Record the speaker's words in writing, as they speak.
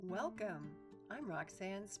Welcome. I'm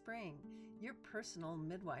Roxanne Spring, your personal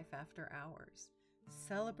midwife after hours,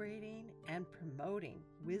 celebrating and promoting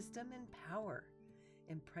wisdom and power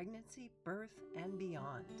in pregnancy, birth, and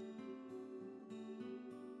beyond.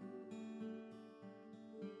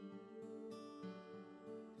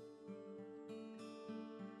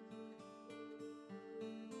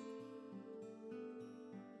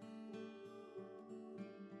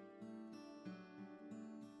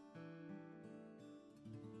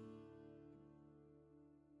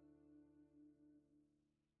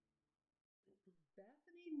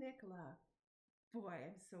 Bethany, Mikkola. Boy,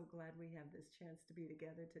 I'm so glad we have this chance to be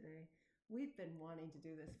together today. We've been wanting to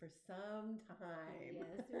do this for some time.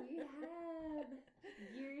 Yes, we have.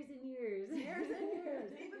 Years and years. Years and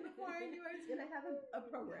years. Even before I knew I was going to have a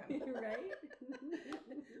program. Right?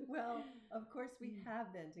 Well, of course, we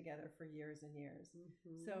have been together for years and years.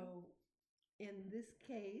 Mm-hmm. So, in this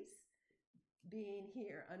case, being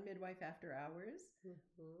here on Midwife After Hours,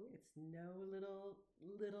 Mm-hmm. it's no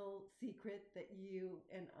little secret that you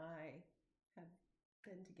and I have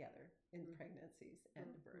been together in pregnancies and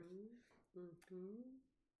birth. Mm-hmm.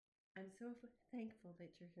 I'm so thankful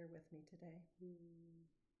that you're here with me today.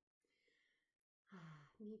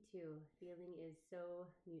 Me too. Feeling is so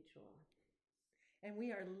mutual. And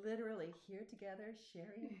we are literally here together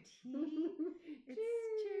sharing tea.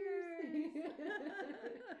 Cheers!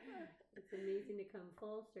 It's amazing to come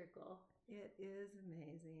full circle. It is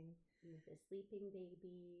amazing. With a sleeping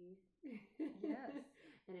baby. Yes.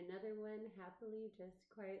 And another one happily just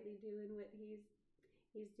quietly doing what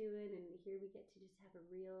he's doing. And here we get to just have a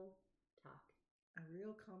real talk. A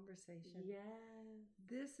real conversation. Yes.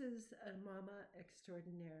 This is a mama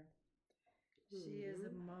extraordinaire. She is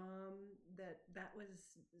a mom that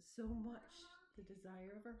was so much the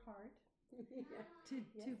desire of her heart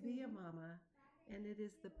to be a mama. And it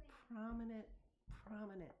is the prominent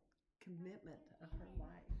commitment of her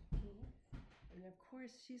life. Yes. And of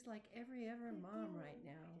course, she's like every mom right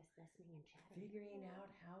now, just listening and chatting, figuring out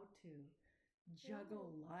how to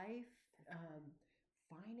juggle life,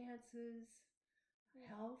 finances,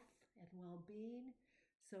 health, and well-being.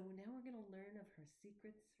 So now we're going to learn of her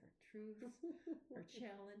secrets, her truths, her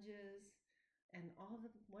challenges, and all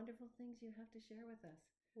the wonderful things you have to share with us.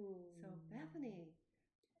 So Bethany,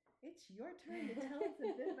 it's your turn to tell us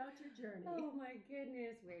a bit about your journey. Oh my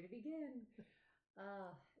goodness, where to begin?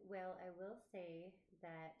 Well, I will say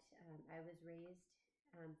that I was raised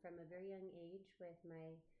from a very young age with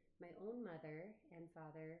my own mother and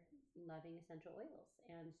father loving essential oils.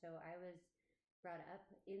 And so I was brought up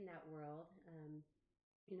in that world,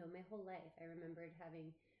 my whole life. I remembered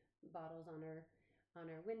having bottles on our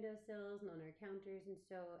windowsills and on our counters. And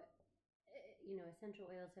so, essential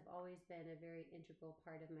oils have always been a very integral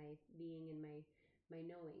part of my being and my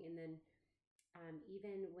knowing. And then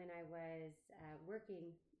even when I was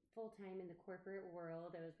working full-time in the corporate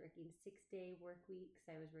world, I was working 6-day work weeks.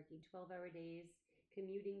 I was working 12-hour days,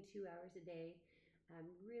 commuting 2 hours a day,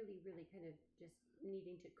 really, really kind of just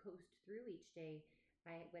needing to coast through each day.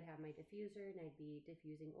 I would have my diffuser and I'd be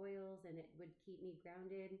diffusing oils and it would keep me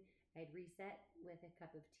grounded. I'd reset with a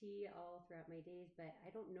cup of tea all throughout my days, but I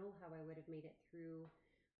don't know how I would have made it through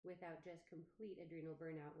without just complete adrenal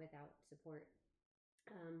burnout, without support.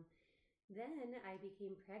 Then I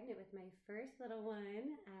became pregnant with my first little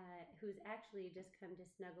one, who's actually just come to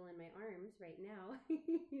snuggle in my arms right now.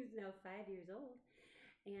 He's now 5 years old.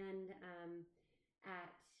 And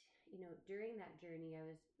during that journey,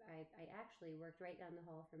 I actually worked right down the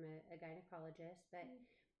hall from a gynecologist, but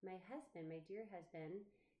my husband, my dear husband,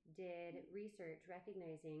 did research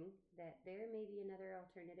recognizing that there may be another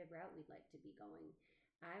alternative route we'd like to be going.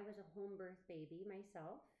 I was a home birth baby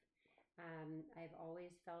myself. I've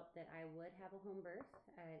always felt that I would have a home birth,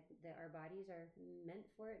 that our bodies are meant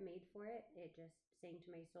for it, made for it. It just sang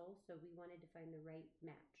to my soul. So we wanted to find the right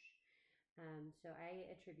match. So I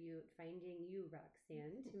attribute finding you,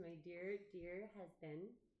 Roxanne, to my dear, dear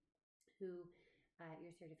husband, who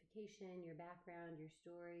your certification, your background, your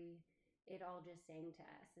story, it all just sang to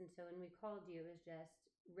us. And so when we called you, it was just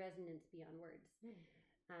resonance beyond words.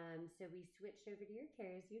 So we switched over to your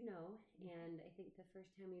care, as you know, and I think the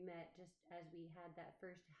first time we met, just as we had that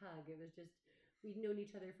first hug, it was just, we'd known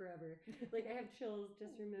each other forever. Like I have chills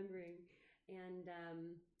just remembering. And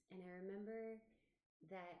I remember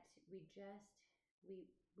that we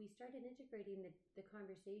started integrating the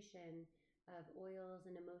conversation of oils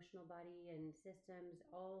and emotional body and systems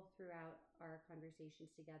all throughout our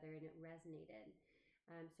conversations together, and it resonated.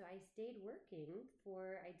 So I stayed working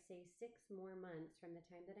for, I'd say, 6 more months from the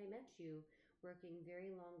time that I met you, working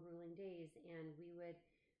very long, grueling days. And we would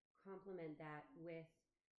complement that with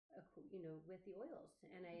with the oils.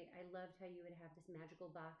 And I loved how you would have this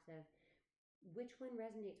magical box of which one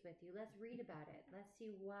resonates with you. Let's read about it. Let's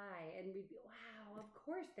see why. And we'd be, wow, of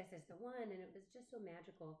course this is the one. And it was just so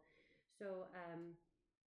magical. So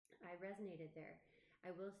I resonated there.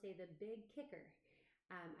 I will say the big kicker.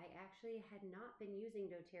 I actually had not been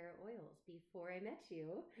using doTERRA oils before I met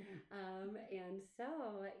you. And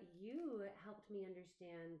so you helped me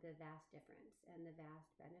understand the vast difference and the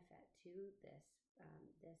vast benefit to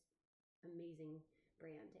this amazing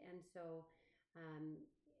brand. And so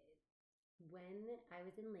when I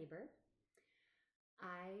was in labor,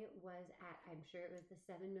 I was at, I'm sure it was the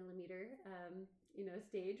 7 millimeter,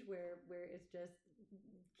 stage where it's just,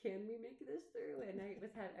 can we make this through? And I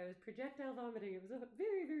was projectile vomiting. It was a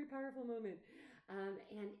very, very powerful moment.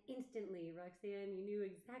 And instantly, Roxanne, you knew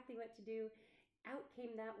exactly what to do. Out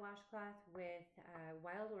came that washcloth with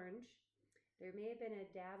wild orange. There may have been a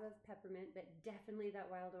dab of peppermint, but definitely that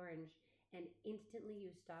wild orange. And instantly you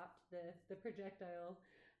stopped the projectile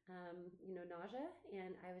nausea,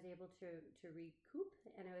 and I was able to recoup,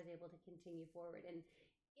 and I was able to continue forward. And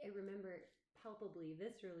I remember palpably,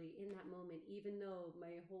 viscerally in that moment, even though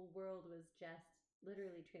my whole world was just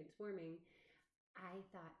literally transforming, I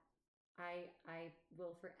thought, I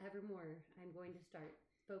will forevermore, I'm going to start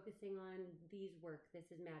focusing on these work.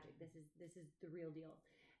 This is magic. This is the real deal.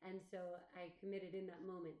 And so I committed in that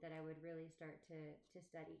moment that I would really start to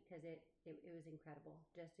study, because it was incredible,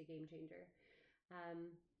 just a game changer.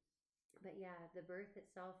 But yeah, the birth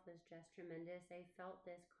itself was just tremendous. I felt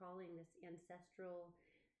this calling, this ancestral.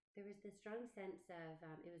 There was this strong sense of,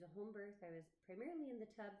 it was a home birth. I was primarily in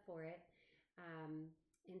the tub for it.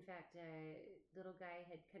 In fact, little guy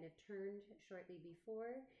had kind of turned shortly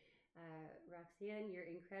before. Roxanne, you're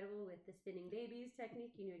incredible with the spinning babies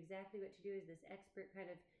technique. You knew exactly what to do as this expert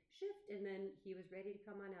kind of shift, and then he was ready to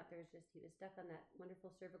come on out. He was stuck on that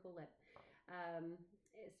wonderful cervical lip.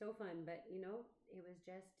 It's so fun, but it was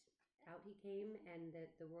just, out he came, and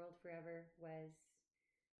the world forever was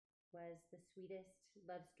the sweetest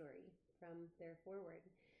love story from there forward.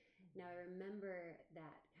 Now I remember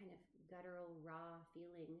that kind of guttural, raw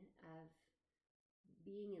feeling of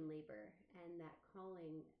being in labor and that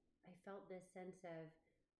calling. I felt this sense of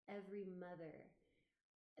every mother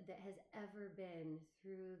that has ever been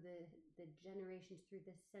through the generations, through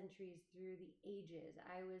the centuries, through the ages.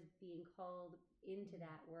 I was being called into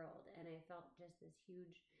that world, and I felt just this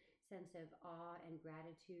huge sense of awe and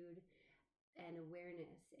gratitude and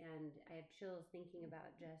awareness. And I have chills thinking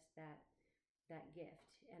about just that gift.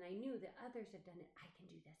 And I knew that others had done it. I can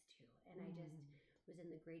do this too. And I just was in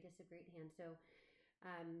the greatest of great hands. So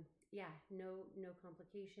no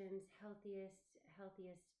complications, healthiest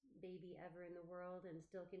baby ever in the world, and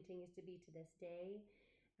still continues to be to this day.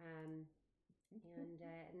 And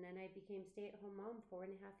then I became stay-at-home mom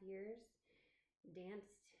 4.5 years.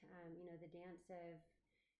 Danced, the dance of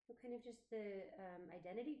kind of just the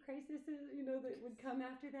identity crises, that would come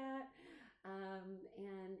after that. And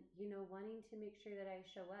wanting to make sure that I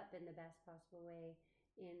show up in the best possible way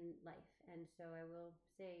in life. And so I will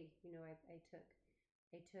say, I took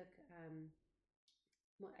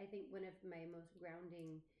I think one of my most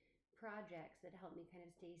grounding projects that helped me kind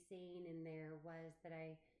of stay sane in there was that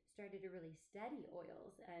I started to really study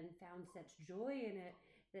oils and found such joy in it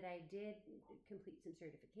that I did complete some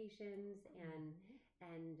certifications, and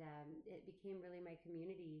it became really my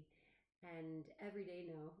community. And every day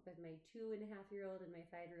now, with my 2.5-year-old and my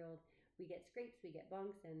 5-year-old, we get scrapes, we get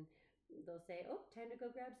bonks, and they'll say, "Oh, time to go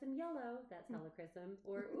grab some yellow." That's helichrysum.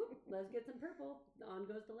 Or, "Oop, let's get some purple." On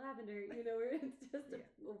goes the lavender. It's just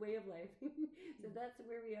a way of life. So that's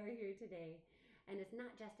where we are here today. And it's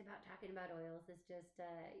not just about talking about oils. It's just,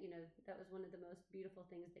 that was one of the most beautiful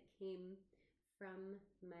things that came from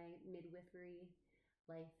my midwifery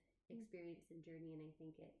life experience and journey. And I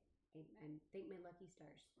think I thank my lucky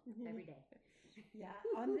stars every day. Yeah,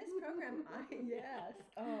 on this program, yes.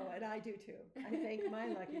 Oh, and I do too. I thank my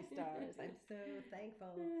lucky stars. I'm so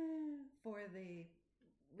thankful for the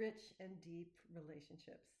rich and deep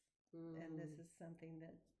relationships. And this is something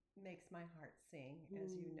that makes my heart sing,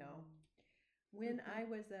 as you know. When I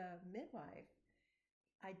was a midwife,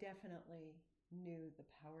 I definitely knew the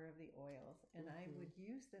power of the oils, and I would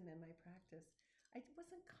use them in my practice. I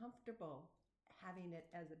wasn't comfortable having it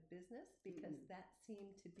as a business because that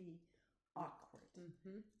seemed to be awkward.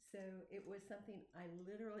 So it was something I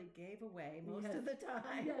literally gave away most of the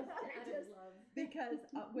time. Yes, because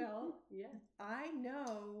I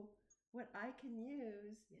know what I can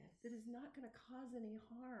use that is not going to cause any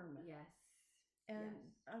harm. Yes. And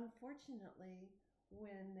unfortunately,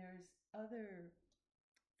 when there's other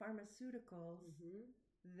pharmaceuticals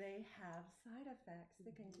they have side effects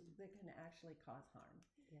that can actually cause harm.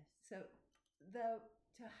 Yes. So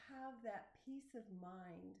to have that peace of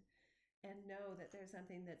mind and know that there's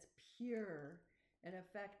something that's pure and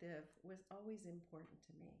effective was always important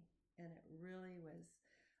to me, and it really was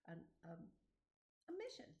a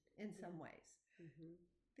mission in some ways. Mm-hmm.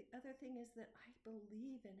 The other thing is that I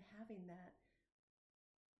believe in having that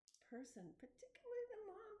person, particularly the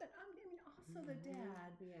mom, but I mean also the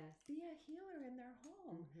dad, be a healer in their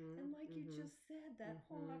home. And like you just said, that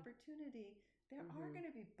whole opportunity, there are going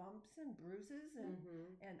to be bumps and bruises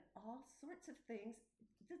and all sorts of things.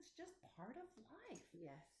 That's just part of life.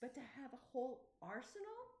 Yes. But to have a whole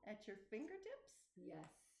arsenal at your fingertips, yes,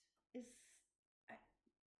 is.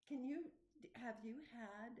 Have you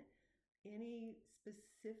had any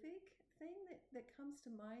specific thing that comes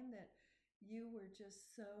to mind that you were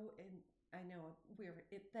just so, and I know we're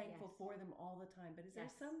thankful for them all the time, but is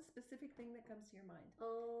there some specific thing that comes to your mind?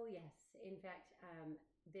 Oh, yes. In fact,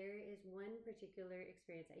 there is one particular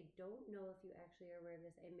experience. I don't know if you actually are aware of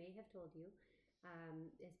this. I may have told you.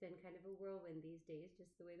 It's been kind of a whirlwind these days,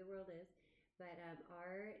 just the way the world is. But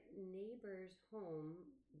our neighbor's home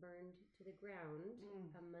burned to the ground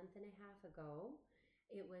a month and a half ago.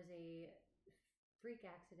 It was a freak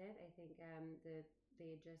accident. I think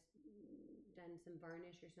they had just done some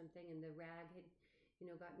varnish or something, and the rag had,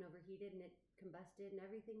 gotten overheated, and it combusted, and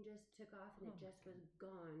everything just took off, and it just was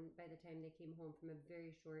gone by the time they came home from a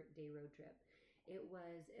very short day road trip. It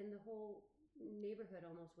was, and the whole neighborhood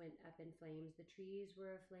almost went up in flames. The trees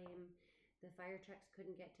were aflame. The fire trucks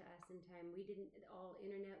couldn't get to us in time. All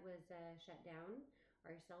internet was shut down.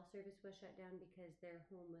 Our cell service was shut down because their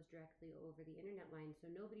home was directly over the internet line. So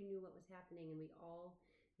nobody knew what was happening, and we all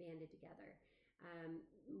banded together.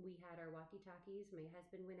 We had our walkie-talkies. My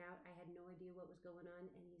husband went out. I had no idea what was going on,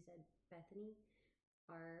 and he said, "Bethany,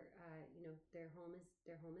 their home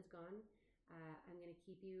is gone. I'm going to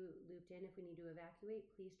keep you looped in. If we need to evacuate,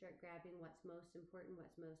 please start grabbing what's most important,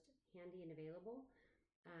 what's most handy and available."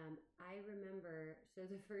 I remember, so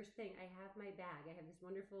the first thing, I have my bag. I have this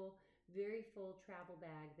wonderful, very full travel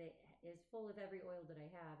bag that is full of every oil that I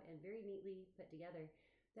have and very neatly put together.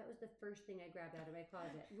 That was the first thing I grabbed out of my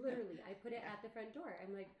closet. Literally, I put it at the front door.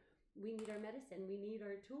 I'm like, we need our medicine, we need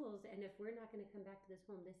our tools, and if we're not going to come back to this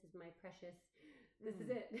home, this is my precious, this is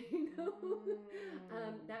it,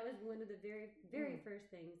 That was one of the very, very first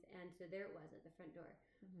things, and so there it was at the front door.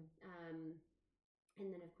 And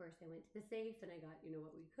then, of course, I went to the safe, and I got,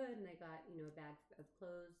 what we could, and I got, a bag of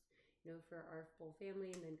clothes, for our full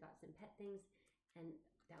family, and then got some pet things, and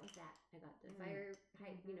that was that. I got the fire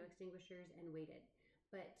extinguishers and waited.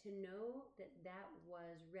 But to know that that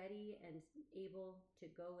was ready and able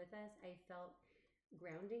to go with us, I felt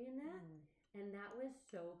grounding in that, and that was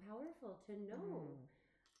so powerful to know.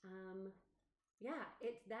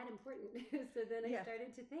 It's that important. So then I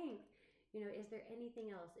started to think, is there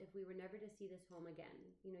anything else if we were never to see this home again?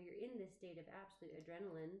 You're in this state of absolute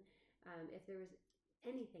adrenaline. If there was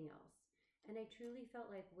anything else. And I truly felt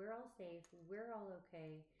like we're all safe, we're all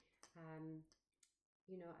okay.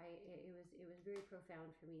 It was very profound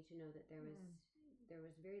for me to know that there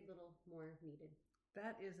was very little more needed.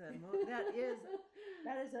 That is an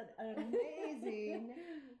amazing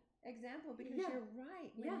example, because you're right.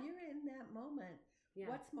 When you're in that moment,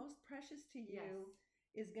 what's most precious to you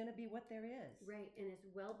is going to be what there is. Right, and it's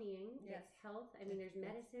well-being, it's health. I mean, there's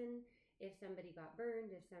medicine. If somebody got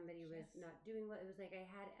burned, if somebody was not doing well, it was like I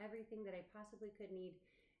had everything that I possibly could need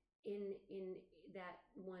in that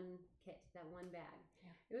one kit, that one bag.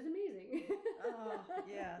 Yeah. It was amazing. Oh,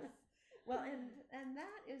 yes. Well, and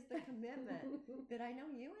that is the commitment that I know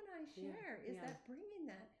you and I share, is that bringing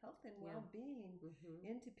that health and well-being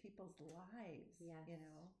into people's lives. Yes.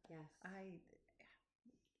 Yes.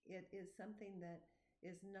 It is something that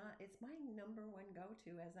is not, it's my number one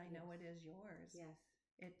go-to, as I know it is yours. Yes.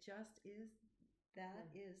 It just is, that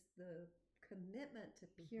is the commitment to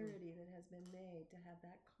purity that has been made, to have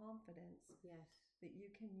that confidence that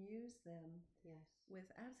you can use them with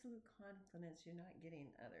absolute confidence. You're not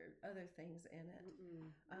getting other things in it.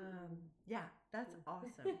 That's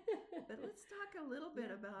awesome. But let's talk a little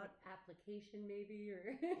bit about application, maybe,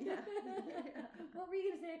 or what were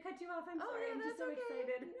you going to say? I cut you off. I'm sorry. I'm just so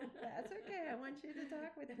excited. That's okay. I want you to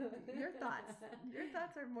talk with your thoughts. Your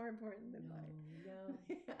thoughts are more important than mine. No.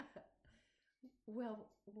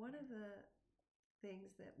 Well, one of the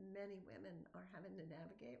things that many women are having to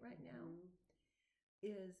navigate right now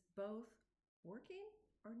is both working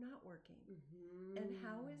or not working. And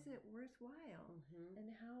how is it worthwhile? And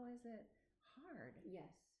how is it hard? Yes.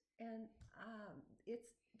 And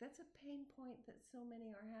that's a pain point that so many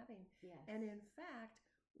are having. Yes. And in fact,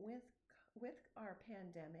 with with our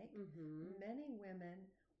pandemic, Mm-hmm. many women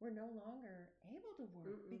were no longer able to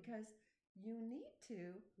work Mm-mm. because you need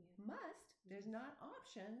to, Yeah. must, there's not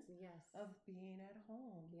options Yes. of being at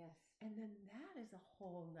home. Yes. And then that is a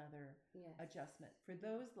whole nother Yes. adjustment. For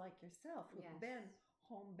those like yourself who've Yes. been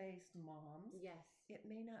home-based moms, Yes. it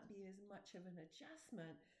may not be as much of an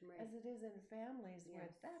adjustment Right. as it is in families where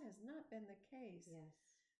Yes. that has not been the case. Yes.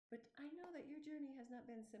 But I know that your journey has not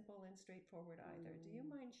been simple and straightforward either. Do you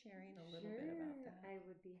mind sharing a little bit about that? I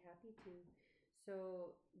would be happy to.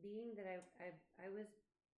 So, being that I was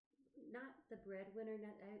not the breadwinner,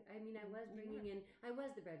 I mean, I was bringing in, I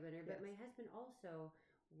was the breadwinner, but Yes. my husband also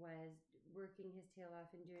was working his tail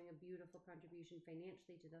off and doing a beautiful contribution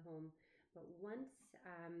financially to the home. But once,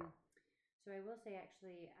 so I will say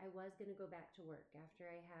actually, I was going to go back to work after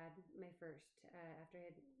I had my first, after I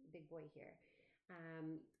had big boy here.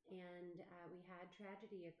 And we had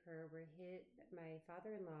tragedy occur where my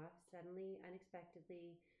father-in-law suddenly,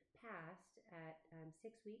 unexpectedly passed at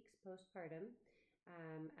 6 weeks postpartum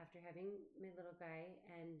after having my little guy.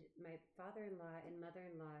 And my father-in-law and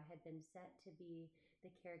mother-in-law had been set to be the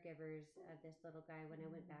caregivers of this little guy when I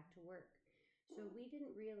went back to work. So we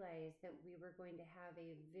didn't realize that we were going to have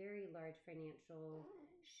a very large financial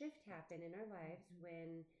shift happen in our lives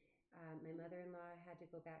when my mother-in-law had to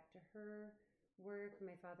go back to her work.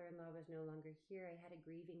 My father-in-law was no longer here. I had a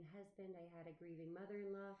grieving husband. I had a grieving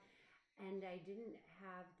mother-in-law. And I didn't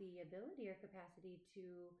have the ability or capacity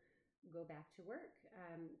to go back to work.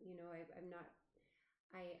 I'm not.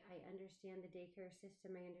 I understand the daycare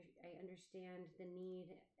system. I understand the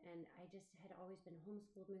need, and I just had always been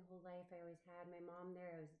homeschooled my whole life. I always had my mom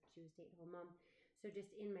there. She was a stay-at-home mom. So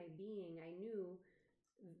just in my being, I knew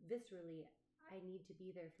viscerally I need to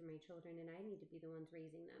be there for my children, and I need to be the ones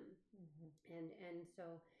raising them. And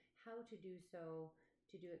so how to do so,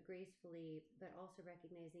 to do it gracefully, but also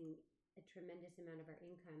recognizing a tremendous amount of our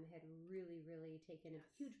income had really, really taken a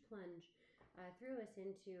huge plunge, threw us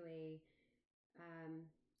into um,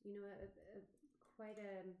 quite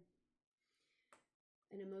an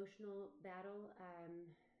emotional battle,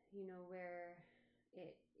 where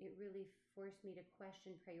it really forced me to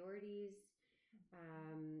question priorities,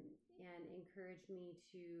 and encouraged me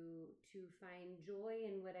to find joy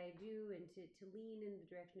in what I do and to lean in the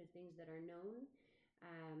direction of things that are known.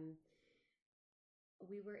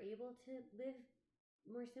 We were able to live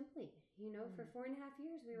more simply. For 4.5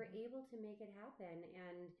 years, we were able to make it happen,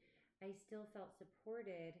 and I still felt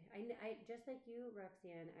supported. I just like you,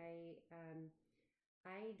 Roxanne.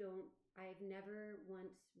 I've never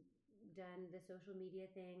once done the social media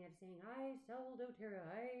thing of saying I sell doTERRA,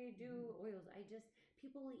 I do oils.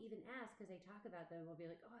 People will even ask because I talk about them. Will be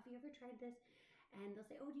like, oh, have you ever tried this? And they'll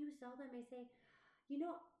say, oh, do you sell them? I say,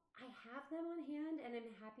 I have them on hand, and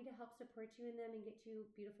I'm happy to help support you in them and get you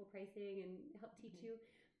beautiful pricing and help teach you.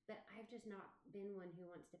 But I've just not been one who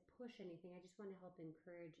wants to push anything. I just want to help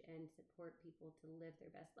encourage and support people to live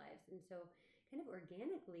their best lives. And so, kind of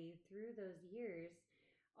organically through those years,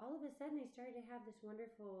 all of a sudden I started to have this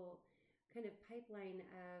wonderful kind of pipeline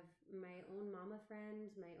of my own mama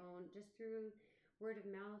friends, my own, just through word of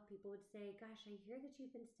mouth, people would say, gosh, I hear that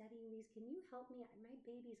you've been studying these. Can you help me? My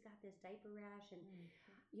baby's got this diaper rash, and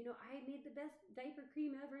I made the best diaper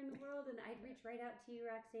cream ever in the world, and I'd reach right out to you,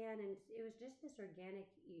 Roxanne. And it was just this organic,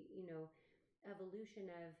 evolution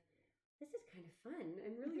of, this is kind of fun.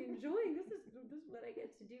 I'm really enjoying this. Is what I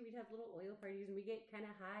get to do. We'd have little oil parties, and we get kind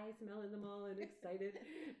of high, smelling them all, and excited,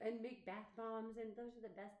 and make bath bombs, and those are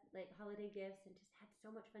the best holiday gifts, and just had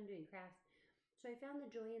so much fun doing crafts. So I found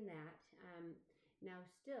the joy in that. Now,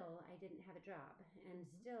 still, I didn't have a job, and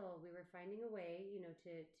still we were finding a way,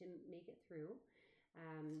 to make it through.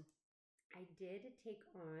 I did take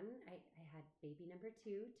on, I had baby number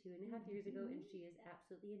 2.5 years ago, and she is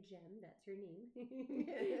absolutely a gem. That's her name,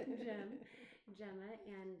 Gemma,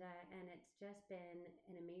 and it's just been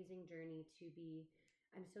an amazing journey to be.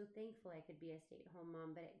 I'm so thankful I could be a stay-at-home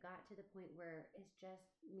mom, but it got to the point where it's just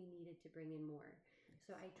we needed to bring in more.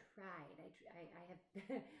 So I tried. I have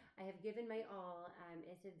I have given my all.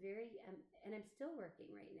 It's a very and I'm still working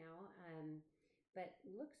right now. But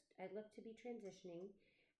I look to be transitioning.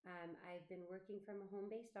 I've been working from a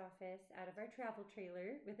home-based office out of our travel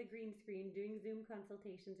trailer with a green screen, doing Zoom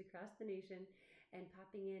consultations across the nation, and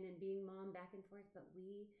popping in and being mom back and forth. But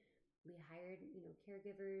we hired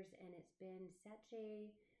caregivers, and it's been such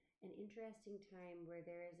an interesting time where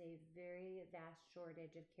there is a very vast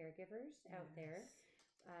shortage of caregivers out there.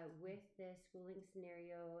 With the schooling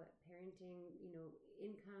scenario, parenting,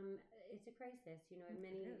 income, it's a crisis, in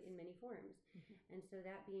many forms. And so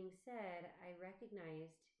that being said, I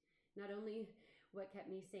recognized not only what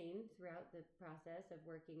kept me sane throughout the process of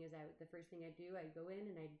working is the first thing I'd do, I'd go in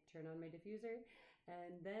and I'd turn on my diffuser,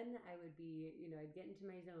 and then I would be, I'd get into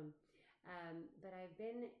my zone. But I've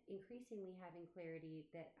been increasingly having clarity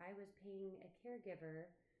that I was paying a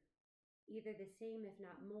caregiver either the same, if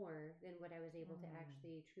not more, than what I was able to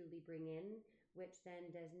actually truly bring in, which then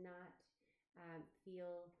does not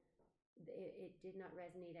feel, it did not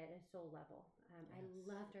resonate at a soul level. I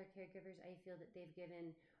loved our caregivers. I feel that they've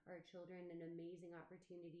given our children an amazing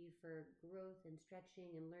opportunity for growth and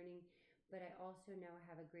stretching and learning, but I also now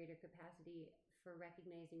have a greater capacity for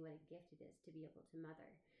recognizing what a gift it is to be able to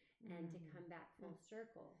mother and to come back full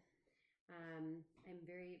circle. I'm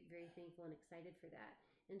very, very thankful and excited for that.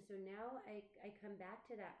 And so now I come back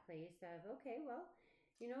to that place of, okay, well,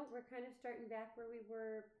 we're kind of starting back where we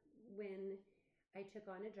were when I took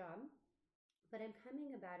on a job, but I'm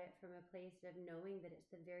coming about it from a place of knowing that it's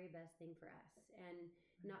the very best thing for us, and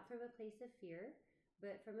not from a place of fear,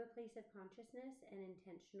 but from a place of consciousness and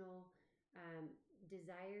intentional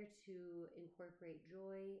desire to incorporate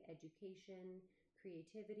joy, education,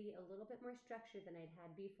 creativity, a little bit more structure than I'd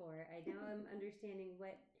had before. I now am understanding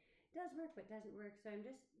what does work, what doesn't work. So I'm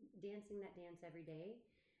just dancing that dance every day.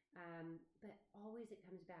 But always it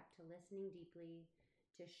comes back to listening deeply,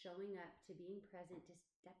 to showing up, to being present, to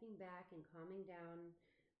stepping back and calming down.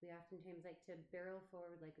 We oftentimes like to barrel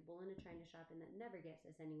forward like a bull in a china shop, and that never gets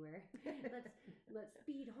us anywhere. let's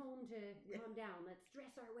speed home to calm down. Let's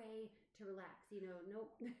stress our way to relax.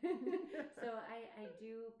 Nope. So I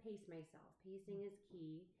do pace myself. Pacing is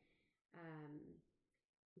key.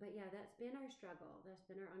 But yeah, that's been our struggle. That's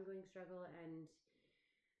been our ongoing struggle, and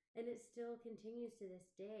it still continues to this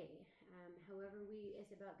day. However, it's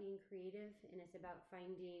about being creative, and it's about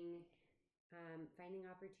finding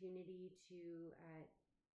opportunity to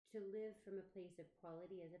live from a place of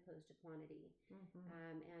quality as opposed to quantity,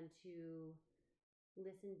 and to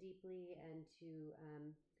listen deeply, and to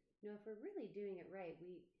if we're really doing it right,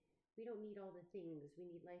 we don't need all the things. We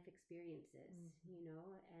need life experiences,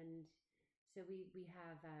 and so we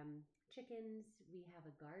have chickens, we have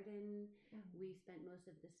a garden. We spent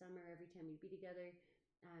most of the summer, every time we'd be together,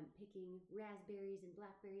 picking raspberries and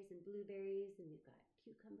blackberries and blueberries, and we've got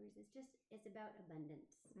cucumbers. It's about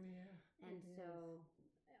abundance. And so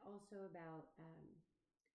also about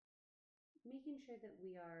making sure that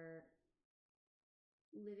we are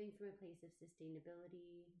living from a place of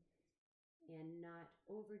sustainability and not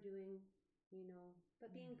overdoing,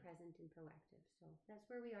 but being present and proactive. So that's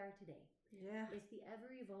where we are today. Yeah. It's the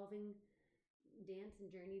ever-evolving dance and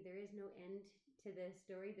journey. There is no end to the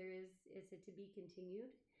story. It's a to be continued.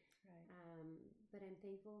 Right. But I'm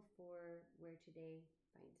thankful for where today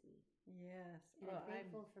finds me. Yes. And I'm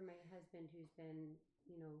thankful for my husband, who's been,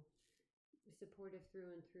 supportive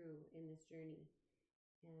through and through in this journey.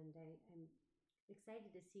 And I'm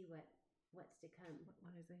excited to see what's to come. What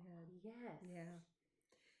lies ahead. Yes. Yeah.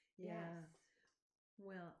 Yes.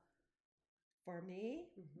 Well, for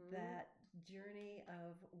me, that journey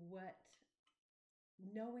of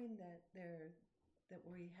knowing that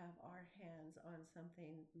we have our hands on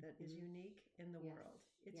something that is unique in the world.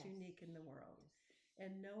 It's unique in the world. Yes.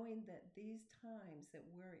 And knowing that these times that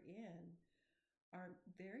we're in are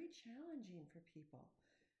very challenging for people.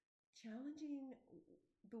 Challenging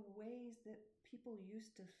the ways that people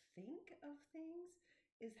used to think of things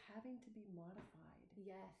is having to be modified.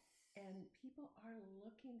 Yes. And people are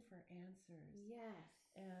looking for answers. Yes.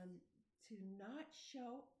 And to not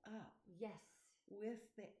show up with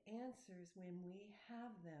the answers when we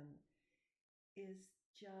have them is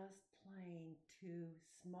just plain too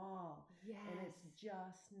small. Yes. And it's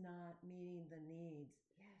just not meeting the needs.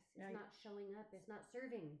 Yes. It's not showing up. It's not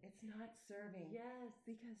serving. It's not serving. Yes.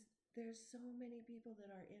 Because there's so many people that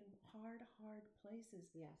are in hard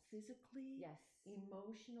places. Yes. Physically. Yes.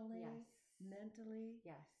 Emotionally. Yes. Mentally.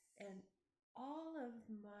 Yes. And all of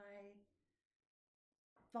my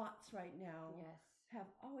thoughts right now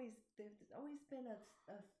there's always been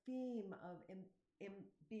a theme of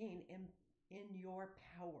being in your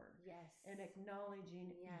power. Yes. And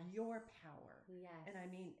acknowledging your power. Yes. And I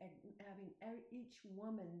mean, having each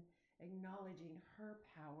woman acknowledging her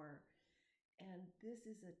power. And this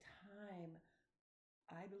is a time,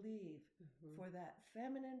 I believe, for that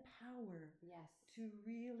feminine power to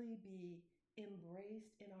really be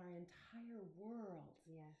embraced in our entire world.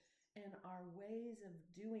 Yes. And our ways of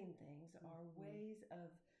doing things, our ways of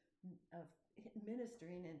of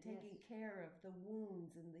ministering and taking care of the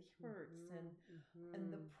wounds and the hurts and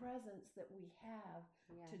the presence that we have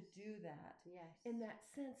to do that. In that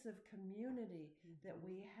sense of community that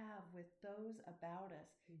we have with those about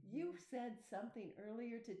us. You said something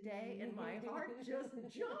earlier today and my heart just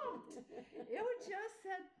jumped. It just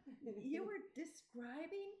said, you were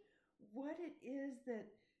describing what it is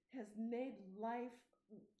that has made life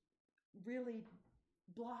really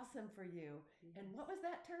blossom for you. And what was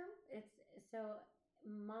that term? It's so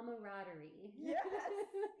mama-radery. Yes.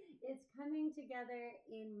 It's coming together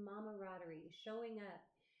in mama-radery, showing up.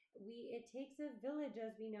 It takes a village,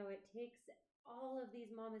 as we know. It takes all of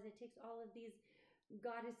these mamas. It takes all of these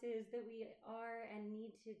goddesses that we are and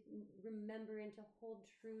need to remember and to hold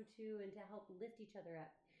true to and to help lift each other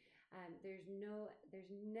up. There's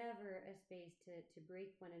never a space to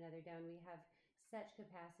break one another down. We have such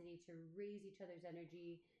capacity to raise each other's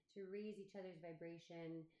energy, to raise each other's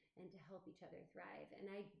vibration, and to help each other thrive.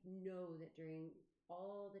 And I know that during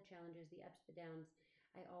all the challenges, the ups, the downs,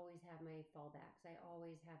 I always have my fallbacks. I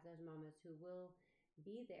always have those mamas who will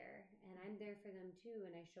be there, and I'm there for them too,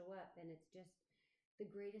 and I show up, and it's just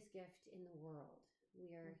the greatest gift in the world.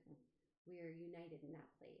 We are united in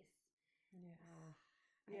that place.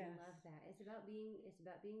 Yes. I love that. It's about being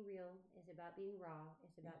real. It's about being raw.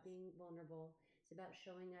 It's about being vulnerable. It's about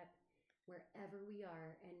showing up wherever we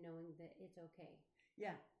are and knowing that it's okay.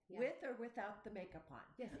 Yeah. With or without the makeup on.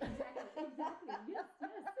 Yes, exactly. Yes.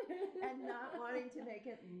 And not wanting to make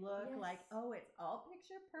it look like, oh, it's all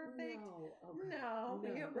picture perfect. No,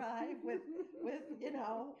 we arrive with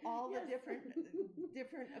all the different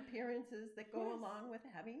appearances that go along with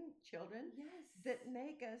having children that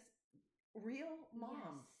make us real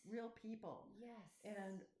moms, real people,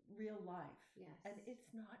 and real life. And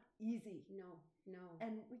it's not easy. No.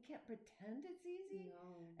 And we can't pretend it's easy.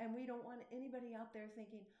 No. And we don't want anybody out there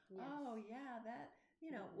thinking, oh yeah, that,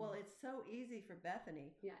 well, it's so easy for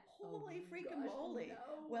Bethany. Yeah. Holy freaking moly.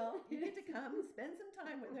 No. Well, you get to come and spend some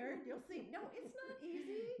time with her. You'll see. No, it's not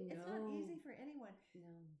easy. No. It's not easy for anyone. No.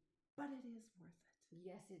 But it is worth it.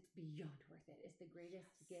 Yes, it's beyond worth it. It's the greatest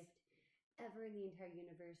gift ever in the entire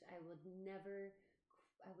universe. I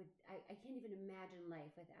can't even imagine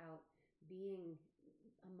life without being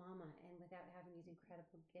a mama and without having these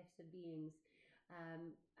incredible gifts of beings.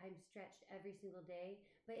 I'm stretched every single day,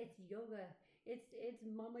 but it's yoga. It's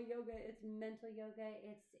mama yoga. It's mental yoga.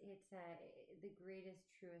 It's the greatest,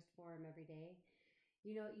 truest form every day.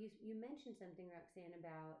 You mentioned something, Roxanne,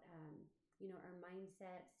 about our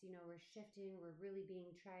mindsets. We're shifting. We're really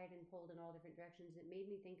being tried and pulled in all different directions. It made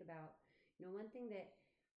me think about one thing that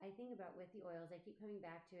I think about with the oils, I keep coming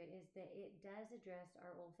back to it, is that it does address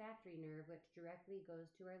our olfactory nerve, which directly goes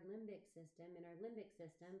to our limbic system, and our limbic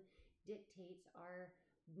system dictates our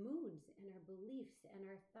moods and our beliefs and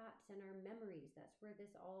our thoughts and our memories. That's where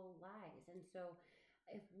this all lies. And so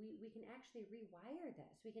if we can actually rewire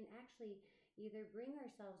this, we can actually either bring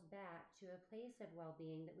ourselves back to a place of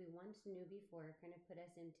well-being that we once knew before, kind of put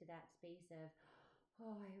us into that space of,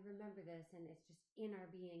 oh, I remember this, and it's just in our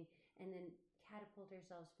being, and then catapult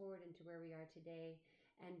ourselves forward into where we are today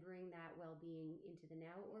and bring that well-being into the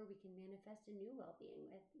now, or we can manifest a new well-being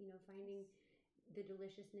with, finding the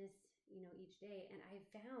deliciousness, each day. And I've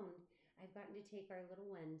gotten to take our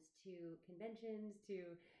little ones to conventions, to,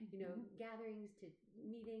 gatherings, to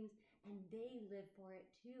meetings, and they live for it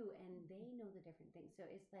too, and they know the different things. So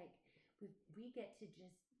it's like we get to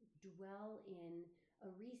just dwell in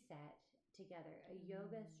a reset together, a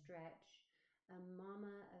yoga stretch, a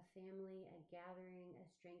mama, a family, a gathering, a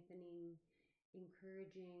strengthening,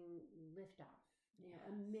 encouraging liftoff,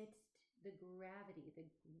 amidst the gravity,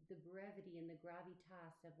 the brevity and the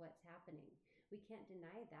gravitas of what's happening. We can't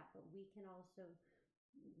deny that, but we can also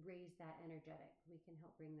raise that energetic. We can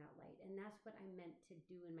help bring that light. And that's what I'm meant to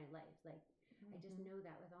do in my life. Like, I just know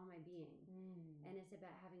that with all my being. And it's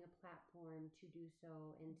about having a platform to do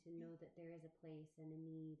so and to know that there is a place and a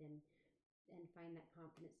need and find that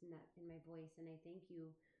confidence in my voice. And I thank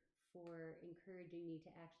you for encouraging me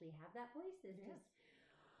to actually have that voice. It's just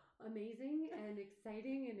amazing and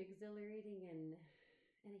exciting and exhilarating and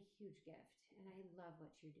a huge gift. And I love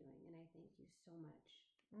what you're doing, and I thank you so much.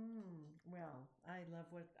 Well, I love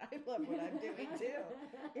what I'm doing too.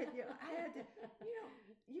 I had to,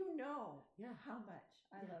 how much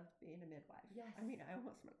I love being a midwife. Yes. I mean, I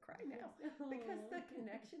almost want to cry now because the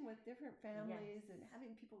connection with different families and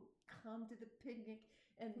having people come to the picnic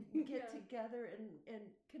and get together and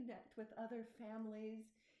connect with other families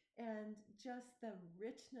and just the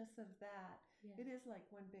richness of that. It is like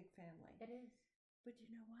one big family. It is. But you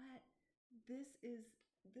know what?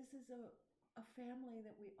 This is a family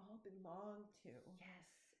that we all belong to. Yes,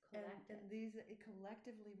 collective. And these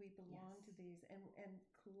collectively we belong to these, and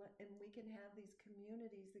we can have these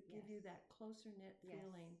communities that give you that closer knit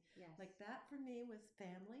feeling. Yes. Like that for me was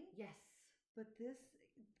family. Yes. But this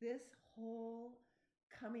whole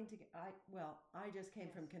coming together, I just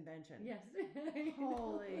came from convention. Yes.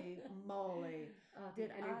 Holy moly.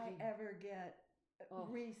 Did I ever get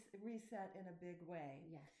reset in a big way?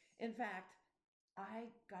 Yes. In fact,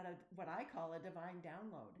 I got what I call a divine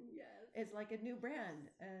download. Yes. It's like a new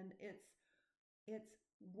brand, and it's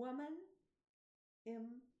woman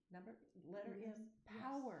letter M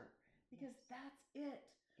power, because that's it.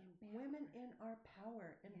 Women in our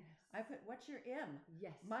power. And I put, what's your M?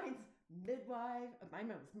 Yes. Mine's midwife. Mine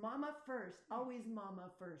was mama first. Always mama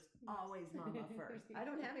first. Always mama first. I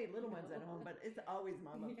don't have any little ones at home, but it's always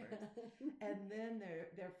mama first. And then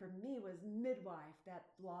there for me was midwife. That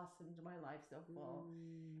blossomed my life so full.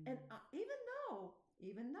 And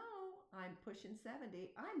even though I'm pushing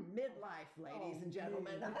 70, I'm midlife, ladies and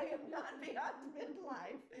gentlemen. I am not beyond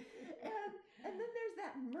midlife. And then there's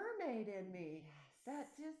that mermaid in me.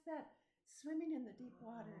 That swimming in the deep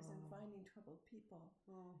waters and finding troubled people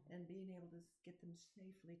and being able to get them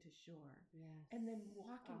safely to shore. Yes. And then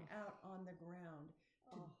walking out on the ground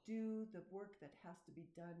to do the work that has to be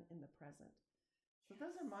done in the present. So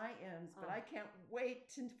those are my M's, but I can't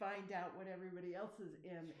wait to find out what everybody else's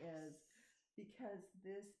M is, because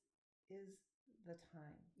this is the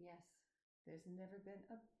time. Yes. There's never been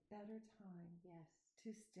a better time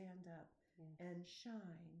to stand up and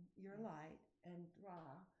shine your light and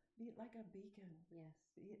be like a beacon. Yes.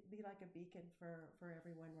 Be like a beacon for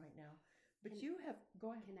everyone right now. But go ahead.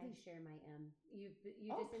 Can please. I share my M? You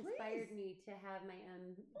just inspired me to have my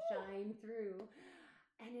M shine through.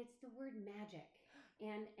 And it's the word magic.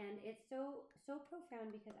 And it's so profound,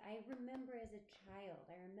 because I remember as a child,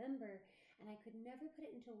 and I could never put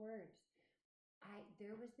it into words.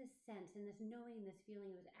 There was this sense and this knowing, this feeling.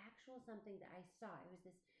 It was actual something that I saw. It was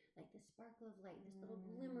this, like the sparkle of light, this little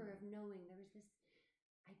glimmer of knowing. There was this,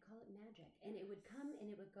 I call it magic. And it would come and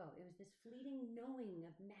it would go. It was this fleeting knowing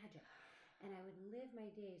of magic. And I would live my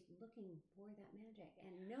days looking for that magic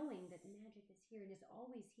and knowing that the magic is here and is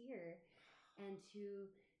always here, and to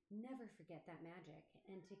never forget that magic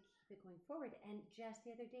and to keep it going forward. And just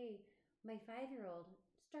the other day, my 5-year-old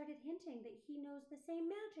started hinting that he knows the same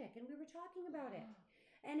magic, and we were talking about it.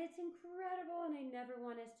 And it's incredible, and I never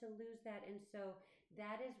want us to lose that. And so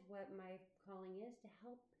that is what my calling is, to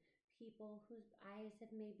help people whose eyes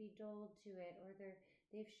have maybe dulled to it, or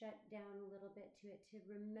they've shut down a little bit to it, to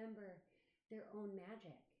remember their own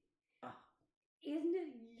magic. Isn't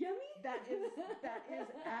it yummy? That is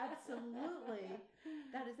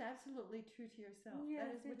absolutely true to yourself.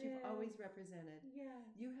 Yes, that is what you've always represented. Yeah.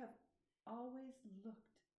 You have always looked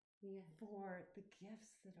Yes. for the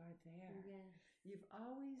gifts that are there. Yes. You've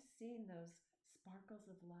always seen those sparkles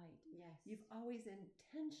of light. Yes. You've always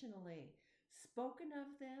intentionally spoken of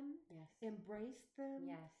them, Yes. embraced them,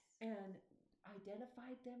 Yes. and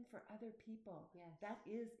identified them for other people. Yes. That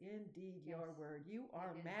is indeed your word. You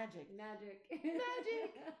are It is. magic. Magic.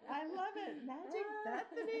 Magic. I love it. Magic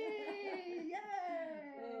Bethany.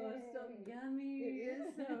 Yay. Oh, so yummy. It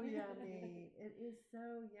is so yummy. It is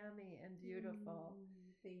so yummy and beautiful.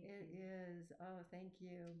 Thank you. It is. Oh, thank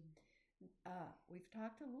you. We've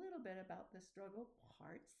talked a little bit about the struggle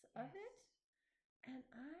parts of it. And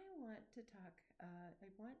I want to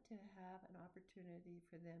have an opportunity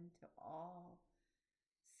for them to all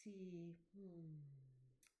see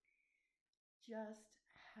just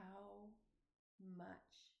how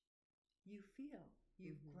much you feel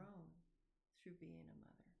you've grown through being a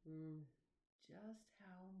mother. Just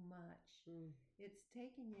how much it's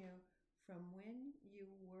taken you from when you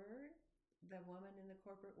were the woman in the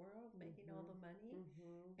corporate world making all the money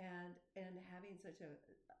and having such a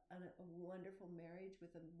wonderful marriage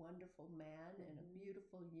with a wonderful man and a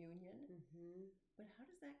beautiful union. But how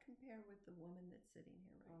does that compare with the woman that's sitting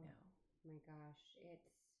here right now? My gosh,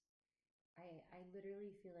 I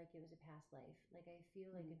literally feel like it was a past life. Like I feel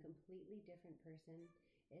like a completely different person.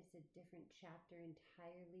 It's a different chapter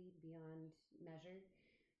entirely beyond measure.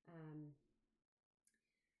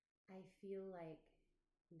 I feel like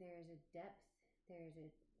there's a depth, there's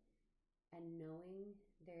a knowing,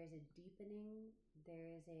 there's a deepening,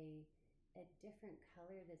 there is a different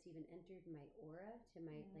color that's even entered my aura to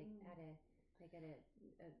my at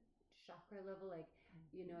a chakra level,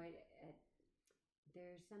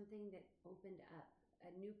 there's something that opened up,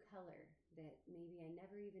 a new color that maybe I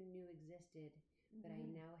never even knew existed, but I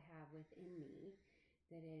now have within me,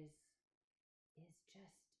 that is just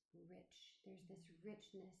rich. There's this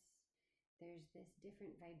richness there's this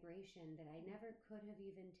different vibration that I never could have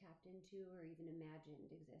even tapped into or even imagined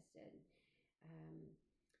existed.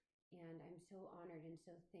 And I'm so honored and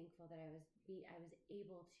so thankful that I was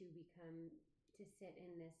able to sit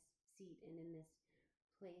in this seat and in this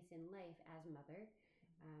place in life as mother.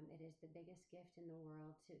 It is the biggest gift in the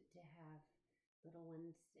world to have little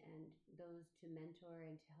ones and those to mentor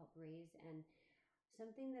and to help raise. And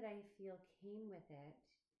something that I feel came with it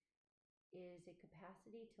is a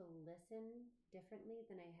capacity to listen differently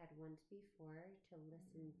than I had once before, to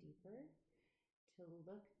listen deeper, to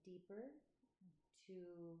look deeper,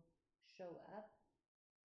 to show up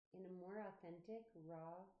in a more authentic,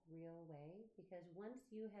 raw, real way. Because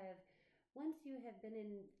once you have been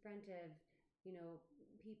in front of,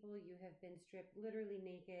 people, you have been stripped literally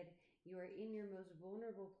naked, you are in your most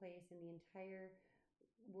vulnerable place in the entire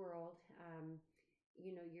world.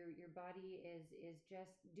 Your body is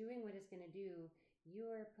just doing what it's going to do. You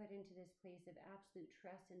are put into this place of absolute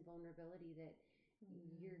trust and vulnerability that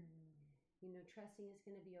you're trusting is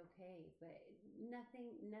going to be okay. But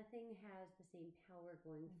nothing has the same power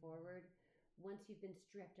going forward once you've been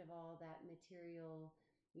stripped of all that material,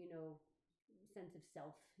 sense of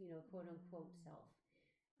self, quote unquote self.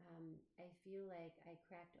 I feel like I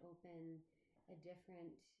cracked open a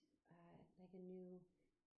different, like a new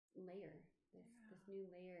layer, this new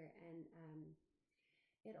layer. And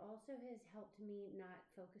it also has helped me not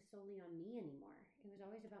focus solely on me anymore. It was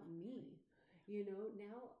always about me.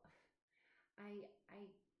 Now I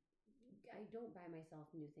don't buy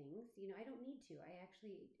myself new things. I don't need to. I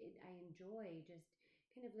enjoy just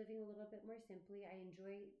kind of living a little bit more simply. I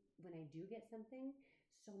enjoy when I do get something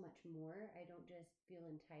so much more. I don't just feel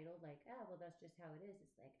entitled like, well, that's just how it is.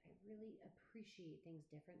 It's like I really appreciate things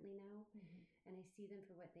differently now, and I see them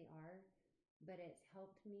for what they are. But it's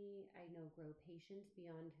helped me, I know, grow patience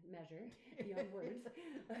beyond measure, beyond words.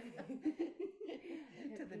 To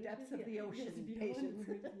the depths of the ocean. Patience.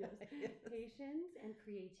 Yes. Patience and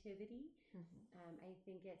creativity. I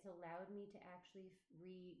think it's allowed me to actually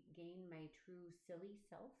regain my true silly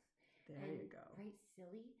self. There you go. Right,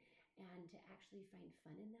 silly. And to actually find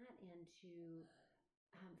fun in that, and to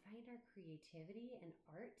find our creativity and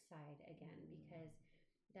art side again, because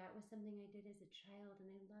that was something I did as a child, and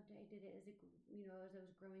I loved it. I did it as I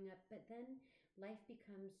was growing up. But then life it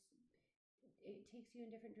takes you in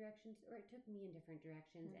different directions, or it took me in different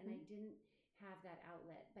directions, and I didn't have that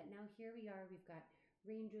outlet. But now here we are. We've got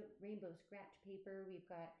rainbow scratch paper. We've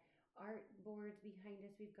got art boards behind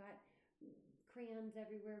us. We've got crayons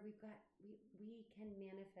everywhere. We can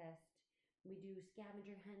manifest. We do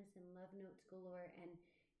scavenger hunts and love notes galore. And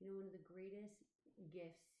one of the greatest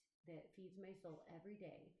gifts that feeds my soul every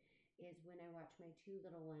day is when I watch my two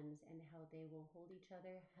little ones and how they will hold each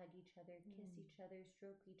other, hug each other, kiss each other,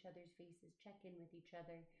 stroke each other's faces, check in with each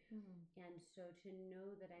other. And so to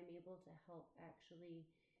know that I'm able to help actually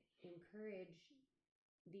encourage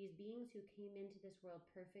these beings who came into this world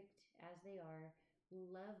perfect as they are,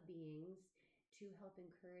 love beings, to help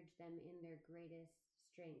encourage them in their greatest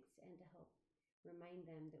strengths, and to help remind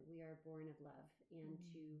them that we are born of love, and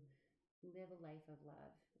to live a life of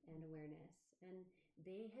love and awareness. And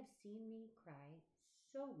they have seen me cry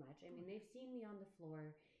so much. I mean, they've seen me on the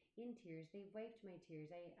floor in tears. They've wiped my tears.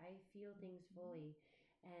 I feel things fully.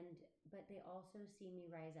 But they also see me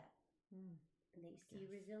rise up. And they see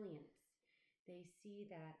resilience. They see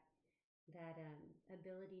that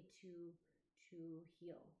ability to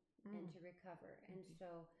heal and to recover. And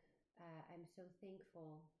so I'm so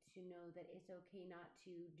thankful to know that it's okay not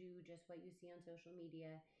to do just what you see on social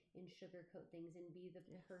media and sugarcoat things and be the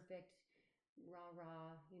perfect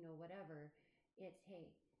rah, whatever. It's,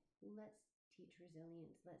 hey, let's teach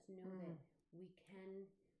resilience. Let's know that we can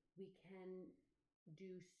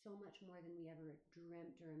do so much more than we ever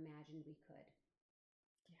dreamt or imagined we could.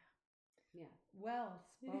 Yeah. Well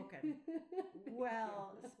spoken.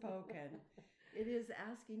 Well spoken. It is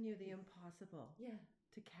asking you the impossible. Yeah.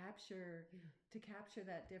 To capture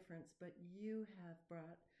that difference, but you have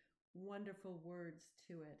brought wonderful words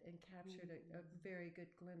to it and captured a very good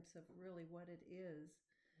glimpse of really what it is.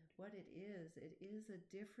 What it is. It is a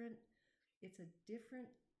different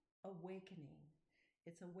awakening.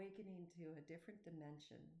 It's awakening to a different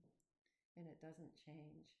dimension, and it doesn't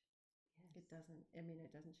change. Yes. It doesn't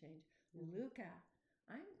change. Luca,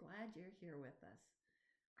 I'm glad you're here with us.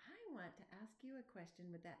 I want to ask you a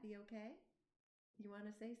question. Would that be okay? You want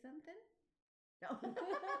to say something? No.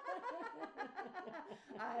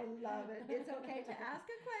 I love it. It's okay to ask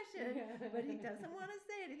a question, but he doesn't want to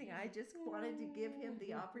say anything. I just wanted to give him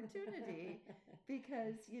the opportunity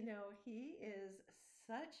because, he is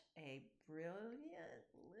such a brilliant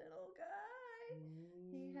little guy.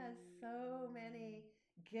 He has so many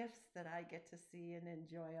gifts that I get to see and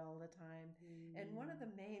enjoy all the time. And one of the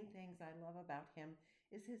main things I love about him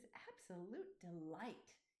is his absolute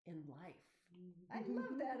delight in life. I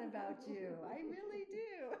love that about you. I really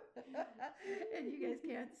do. And you guys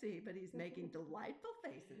can't see, but he's making delightful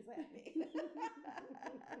faces at me.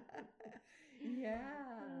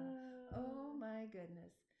 Yeah. Oh my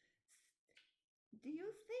goodness. Do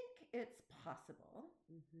you think it's possible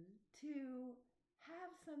to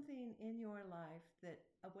have something in your life that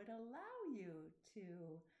would allow you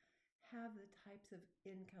to have the types of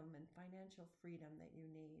income and financial freedom that you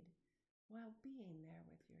need while being there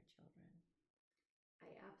with your children? I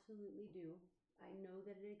absolutely do. I know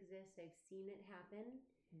that it exists. I've seen it happen.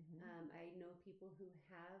 I know people who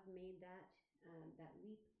have made that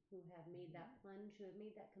leap, who have made that plunge, who have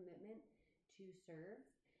made that commitment to serve.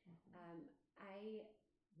 I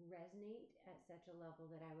resonate at such a level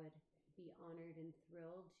that I would be honored and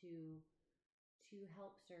thrilled to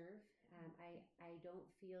help serve. I don't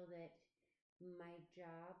feel that my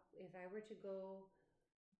job, if I were to go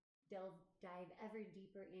dive ever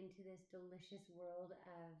deeper into this delicious world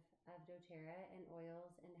of doTERRA and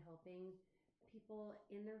oils and helping people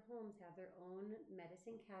in their homes have their own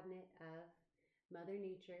medicine cabinet of Mother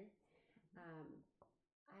Nature,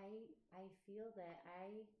 I feel that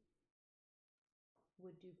I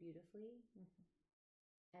would do beautifully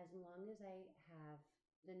as long as I have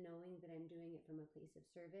the knowing that I'm doing it from a place of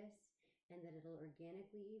service and that it'll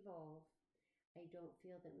organically evolve. I don't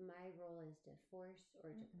feel that my role is to force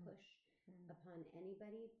or to push upon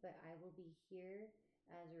anybody, but I will be here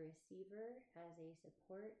as a receiver, as a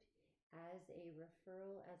support, as a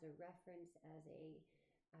referral, as a reference, as a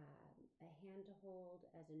hand to hold,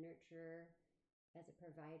 as a nurturer, as a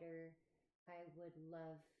provider. I would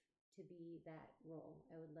love to be that role.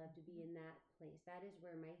 I would love to be in that place. That is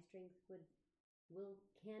where my strength can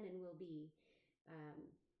and will be. And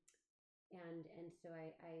so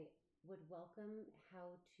I would welcome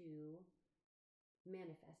how to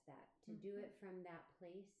manifest that, to do it from that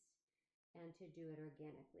place and to do it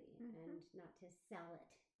organically and not to sell it.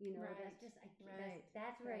 That's just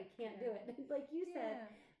that's where I can't do it.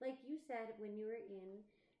 Like you said, when you were in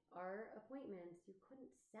our appointments, you couldn't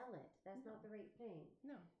sell it. That's not the right thing.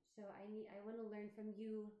 No. So I want to learn from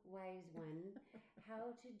you, wise one,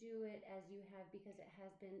 how to do it as you have, because it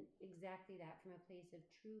has been exactly that, from a place of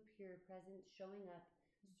true, pure presence, showing up,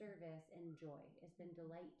 service, and joy. It's been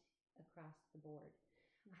delight across the board.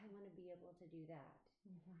 I want to be able to do that.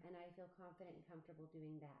 And I feel confident and comfortable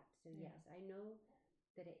doing that. So yes, I know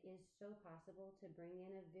that it is so possible to bring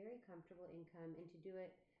in a very comfortable income and to do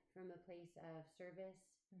it from a place of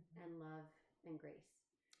service and love and grace.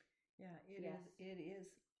 Yeah, it is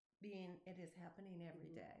happening every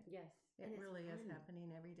day. Yes. It really is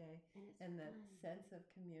happening every day. And the sense of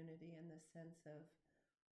community and the sense of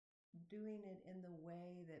doing it in the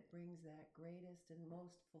way that brings that greatest and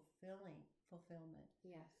most fulfillment.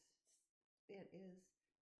 Yes. It is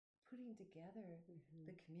putting together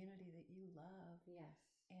the community that you love. Yes.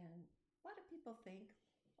 And a lot of people think,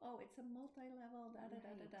 oh, it's a multi-level,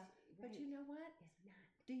 da-da-da-da-da. Right. But you know what? It's not.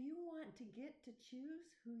 Do you want to get to choose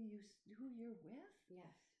who you're with?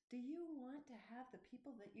 Yes. Do you want to have the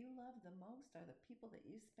people that you love the most are the people that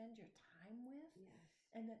you spend your time with? Yes.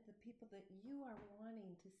 And that the people that you are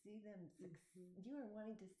wanting to see them you are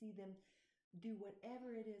wanting to see them do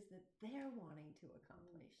whatever it is that they're wanting to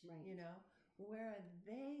accomplish. Right. Where are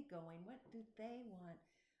they going? What do they want?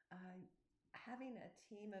 Having a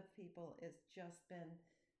team of people has just been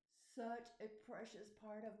such a precious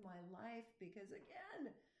part of my life, because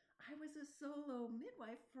again, I was a solo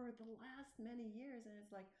midwife for the last many years, and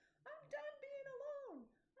it's like, I'm done being alone.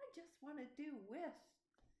 I just want to do with.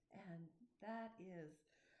 And that is,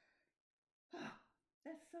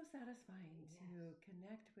 that's so satisfying to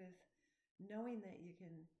connect with, knowing that you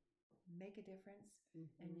can make a difference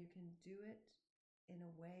and you can do it in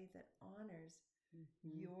a way that honors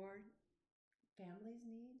your family's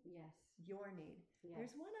need, your need. Yes.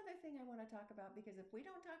 There's one other thing I want to talk about, because if we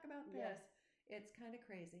don't talk about this, it's kind of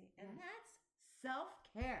crazy, and that's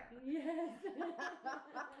self-care. Yes.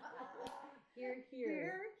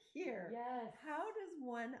 Here. Yes. How does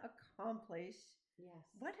one accomplish? Yes.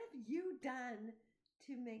 What have you done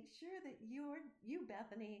to make sure that you,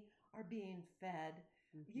 Bethany, are being fed?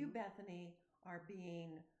 You, Bethany, are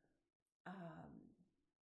being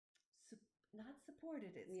not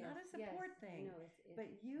supported. It's not a support thing. No, it's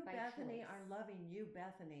but you, Bethany, choice. are loving you,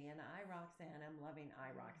 Bethany, and I, Roxanne, am loving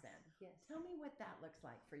I, Roxanne. Yes. Tell me what that looks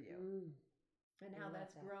like for you. And how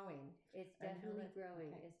that's growing. It's definitely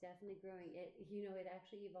growing. Okay. It's definitely growing. It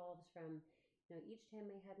actually evolves from each time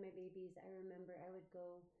I had my babies, I remember I would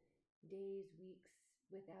go days, weeks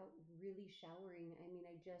without really showering. I mean,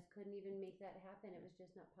 I just couldn't even make that happen. It was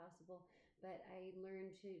just not possible. But I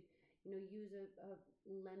learned to, use a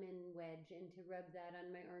lemon wedge and to rub that on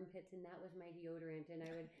my armpits, and that was my deodorant. And I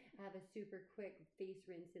would have a super quick face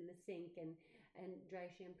rinse in the sink, and dry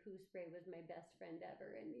shampoo spray was my best friend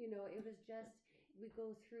ever. And it was just, we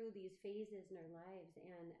go through these phases in our lives,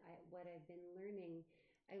 and what I've been learning,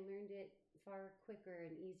 I learned it far quicker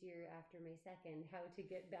and easier after my second, how to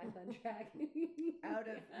get back on track. Out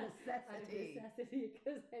of necessity.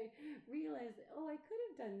 Because I realized, I could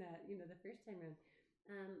have done that, the first time around.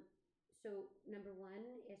 So number one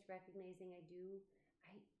is recognizing I do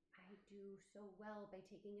so well by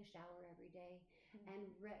taking a shower every day, and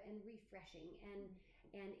refreshing, and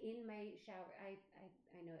in my shower, I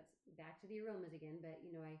know it's back to the aromas again, but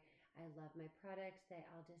I love my products that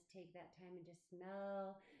I'll just take that time and just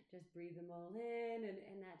smell, just breathe them all in,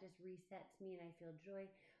 and that just resets me, and I feel joy.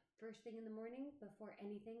 First thing in the morning, before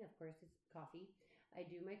anything, of course, it's coffee. I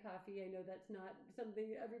do my coffee. I know that's not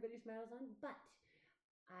something everybody smiles on, but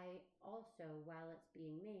I also, while it's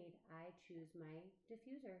being made, I choose my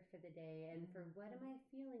diffuser for the day, and for what am I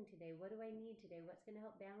feeling today? What do I need today? What's going to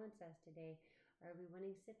help balance us today? Are we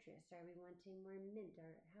wanting citrus? Are we wanting more mint? Or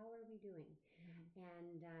how are we doing?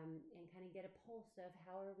 And kind of get a pulse of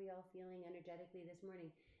how are we all feeling energetically this morning.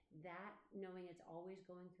 That, knowing it's always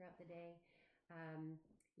going throughout the day.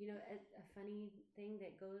 A funny thing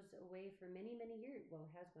that goes away for many, many years, well,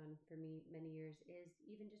 has gone for me many years, is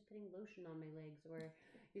even just putting lotion on my legs, or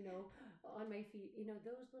on my feet,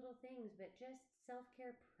 those little things, but just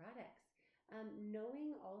self-care products.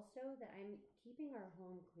 Knowing also that I'm keeping our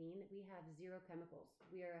home clean. We have 0 chemicals.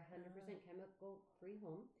 We are 100% chemical-free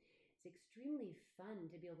home. It's extremely fun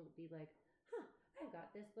to be able to be like, I've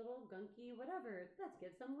got this little gunky whatever. Let's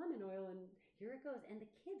get some lemon oil, and here it goes. And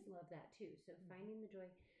the kids love that too. So finding the joy.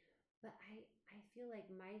 But I feel like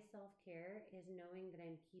my self-care is knowing that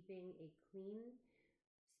I'm keeping a clean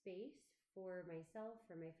space for myself,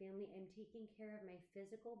 for my family. I'm taking care of my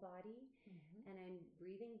physical body, and I'm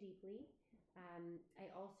breathing deeply. I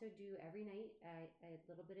also do every night a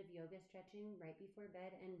little bit of yoga stretching right before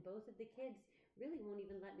bed, and both of the kids really won't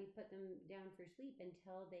even let me put them down for sleep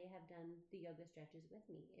until they have done the yoga stretches with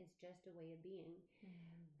me. It's just a way of being.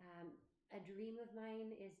 A dream of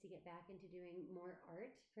mine is to get back into doing more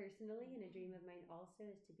art personally, and a dream of mine also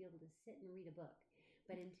is to be able to sit and read a book.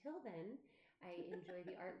 But until then, I enjoy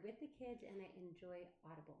the art with the kids, and I enjoy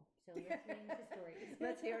Audible. So listening to stories.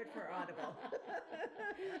 Let's hear it for Audible.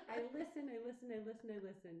 I listen,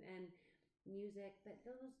 and music. But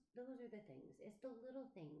those are the things. It's the little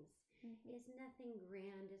things. It's nothing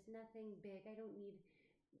grand. It's nothing big. I don't need,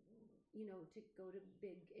 to go to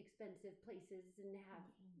big, expensive places and have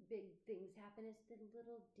big things happen. It's the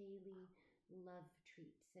little daily love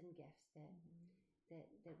treats and gifts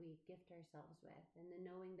that we gift ourselves with, and the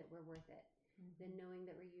knowing that we're worth it. The knowing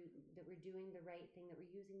that we're doing the right thing, that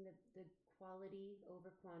we're using the quality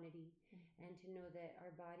over quantity, and to know that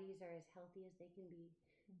our bodies are as healthy as they can be.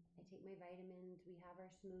 I take my vitamins, we have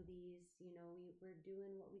our smoothies, we're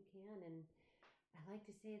doing what we can. And I like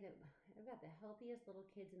to say that I've got the healthiest little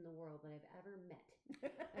kids in the world that I've ever met.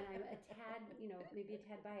 And I'm a tad, maybe a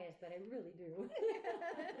tad biased, but I really do.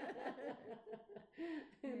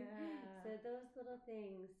 So those little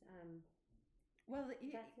things, well,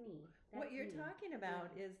 that's me. What you're talking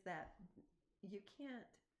about is that you can't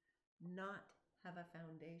not have a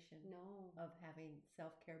foundation of having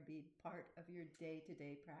self-care be part of your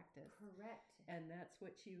day-to-day practice. Correct. And that's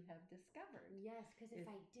what you have discovered. Yes, because if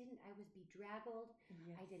I didn't, I was bedraggled.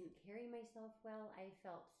 Yes. I didn't carry myself well. I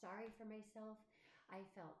felt sorry for myself. I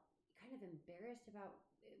felt kind of embarrassed about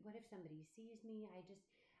what if somebody sees me.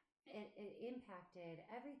 It impacted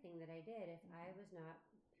everything that I did if I was not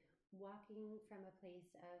walking from a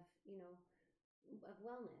place of, of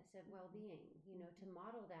wellness, of well-being, to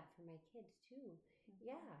model that for my kids too.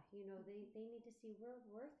 Yeah, they need to see we're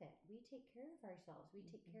worth it. We take care of ourselves. We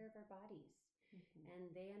take care of our bodies,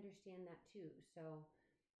 and they understand that too. So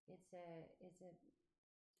it's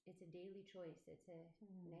a daily choice. It's a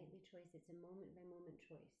nightly choice. It's a moment by moment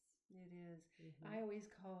choice. It is. I always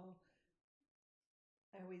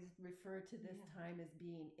refer to this time as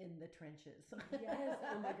being in the trenches. Yes.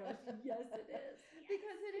 Oh my gosh. Yes, it is. Yes.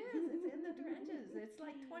 Because it is. It's in the trenches. It's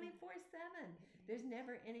like 24/7. There's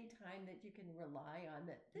never any time that you can rely on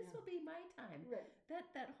that this will be my time. Right.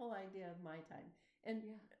 That whole idea of my time. And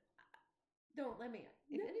Don't let me.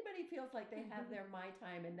 If anybody feels like they have their my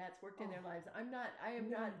time and that's worked in their lives, I am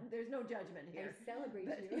not. There's no judgment here. I celebrate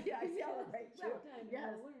But, you. Yeah, I celebrate you. Well done,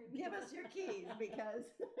 Yes, well learned. give us your keys because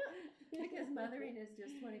mothering is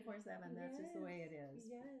just 24/7. That's just the way it is.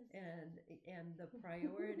 Yes. And the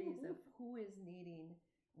priorities of who is needing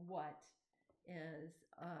what is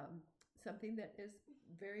something that is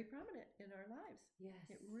very prominent in our lives. Yes.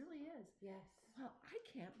 It really is. Yes. Well, I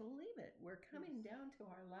can't believe it. We're coming down to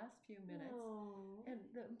our last few minutes. Oh. And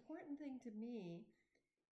the important thing to me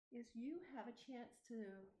is you have a chance to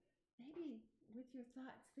maybe with your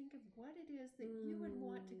thoughts think of what it is that you would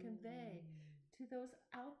want to convey to those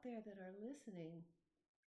out there that are listening,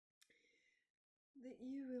 that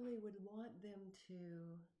you really would want them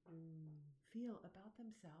to feel about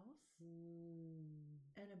themselves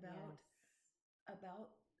and about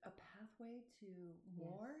a pathway to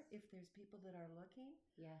more if there's people that are looking.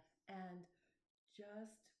 Yes. And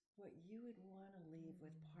just what you would want to leave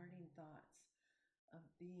with parting thoughts of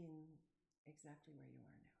being exactly where you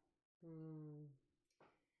are now.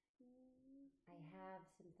 I have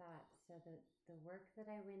some thoughts. So the work that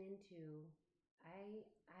I went into, I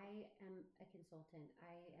am a consultant.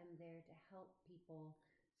 I am there to help people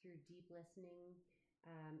through deep listening,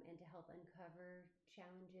 and to help uncover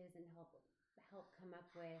challenges and help come up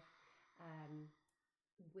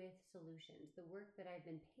with solutions. The work that I've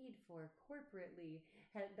been paid for corporately,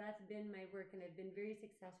 that's been my work, and I've been very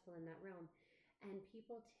successful in that realm. And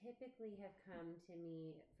people typically have come to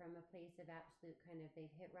me from a place of absolute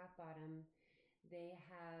they've hit rock bottom. They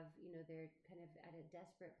have, they're kind of at a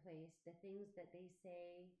desperate place. The things that they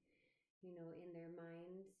say, in their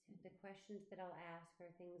minds, the questions that I'll ask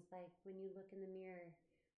are things like, when you look in the mirror,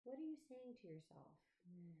 what are you saying to yourself?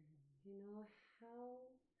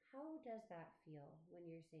 How does that feel when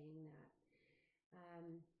you're saying that?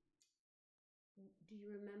 Do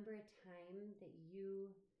you remember a time that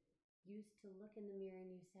you used to look in the mirror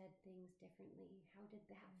and you said things differently? How did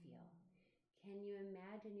that feel? Can you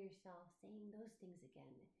imagine yourself saying those things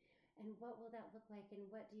again? And what will that look like? And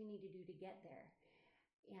what do you need to do to get there?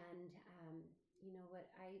 And you know what?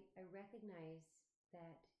 I recognize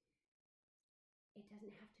that it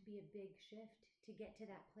doesn't have to be a big shift to get to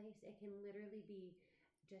that place. It can literally be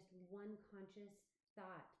just one conscious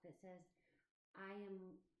thought that says,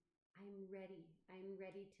 I'm ready. I'm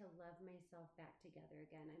ready to love myself back together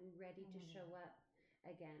again. I'm ready to show up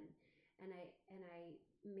again. And I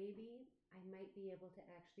maybe I might be able to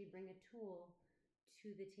actually bring a tool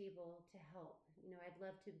to the table to help.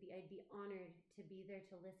 I'd be honored to be there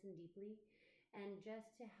to listen deeply and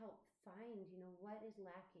just to help find, what is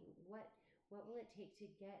lacking? What will it take to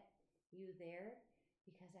get you there?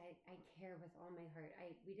 Because I care with all my heart.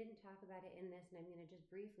 We didn't talk about it in this, and I'm going to just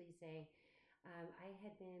briefly say, I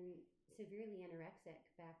had been severely anorexic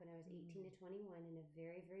back when I was 18 to 21 in a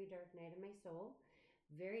very, very dark night of my soul.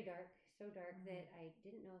 Very dark, so dark that I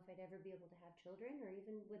didn't know if I'd ever be able to have children or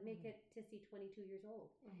even would make it to see 22 years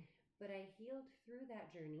old. But I healed through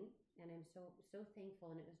that journey, and I'm so, so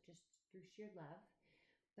thankful, and it was just through sheer love.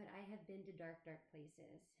 But I have been to dark, dark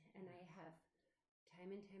places, and I have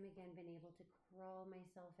time and time again been able to crawl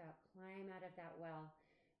myself out, climb out of that well,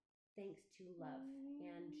 thanks to love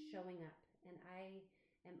and showing up. And I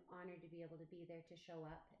am honored to be able to be there to show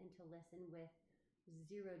up and to listen with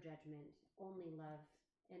zero judgment, only love,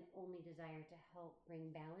 and only desire to help bring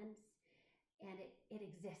balance. And it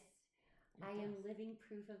exists. I am living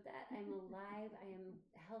proof of that. I'm alive. I am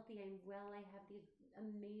healthy. I'm well. I have these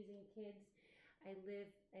amazing kids. I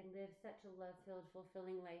live such a love-filled,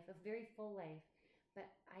 fulfilling life, a very full life. But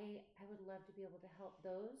I would love to be able to help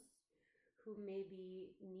those who may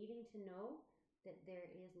be needing to know that there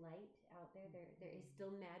is light out there. There is still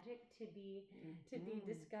magic to be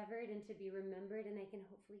discovered and to be remembered, and I can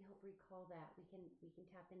hopefully help recall that. We can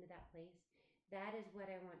tap into that place. That is what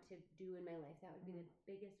I want to do in my life. That would be the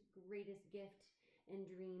biggest, greatest gift and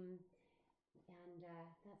dream, and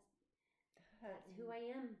that's who I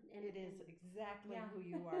am. And it is exactly who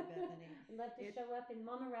you are, Bethany. I'd love to show up in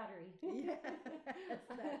mama-ratery. Yes,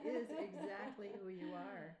 that is exactly who you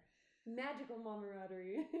are. Magical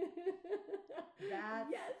mama-ratery. That's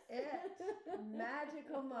it.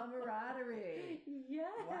 Magical mama-ratery. Yes.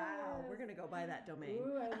 Wow, we're going to go buy that domain.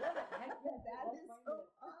 Ooh, I love it. That is so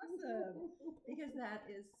awesome. Because that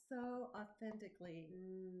is so authentically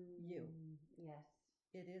you. Yes.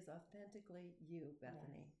 It is authentically you,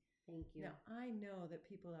 Bethany. Yes. Thank you. Now, I know that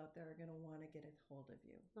people out there are going to want to get a hold of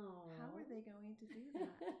you. Aww. How are they going to do that?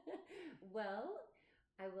 Well,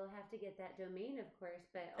 I will have to get that domain, of course,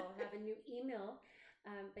 but I'll have a new email.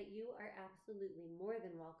 But you are absolutely more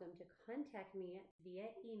than welcome to contact me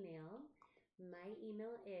via email. My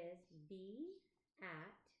email is b@mikk.la.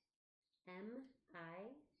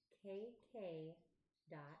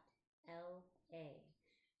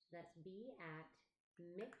 That's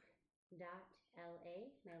b@mick.la.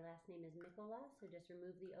 My last name is Mikkola, so just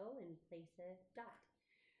remove the O and place a dot.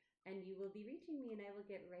 And you will be reaching me, and I will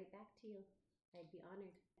get right back to you. I'd be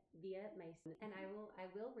honored via my, and I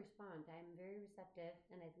will respond. I'm very receptive,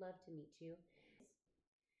 and I'd love to meet you.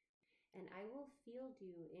 And I will field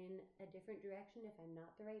you in a different direction if I'm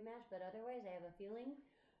not the right match, but otherwise I have a feeling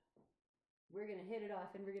we're going to hit it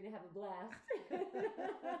off and we're going to have a blast.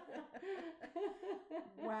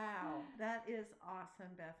 Wow, that is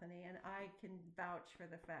awesome, Bethany. And I can vouch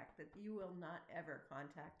for the fact that you will not ever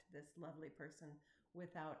contact this lovely person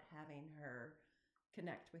without having her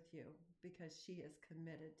connect with you, because she is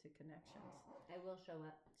committed to connections. I will show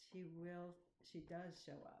up. She does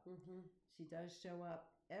show up. Mm-hmm. She does show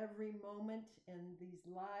up every moment in these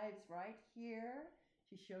lives right here.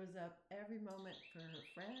 She shows up every moment for her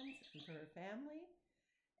friends and for her family.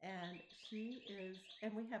 And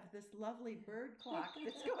we have this lovely bird clock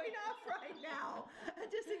that's going off right now.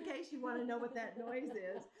 Just in case you want to know what that noise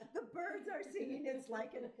is. The birds are singing. It's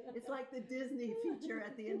like the Disney feature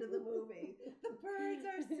at the end of the movie. The birds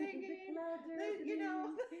are singing. The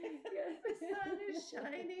sun is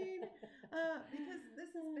shining. Because this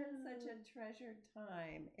has been such a treasured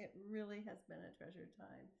time. It really has been a treasured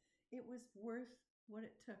time. It was worth what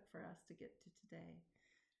it took for us to get to today.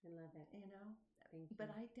 I love it. You know? Thank you.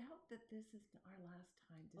 But I doubt that this is our last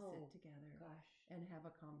time to sit together and have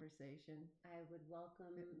a conversation. I would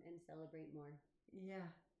welcome and celebrate more. Yeah.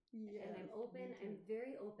 Yes, and I'm open. I'm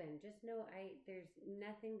very open. Just know there's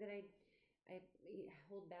nothing that I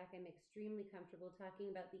hold back. I'm extremely comfortable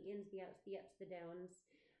talking about the ins, the outs, the ups, the downs.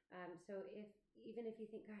 So even if you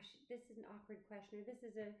think, gosh, this is an awkward question, or this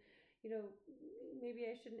is maybe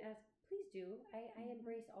I shouldn't ask, please do. I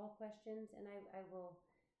embrace all questions, and I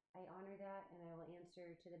honor that, and I will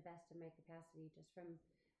answer to the best of my capacity, just from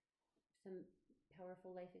some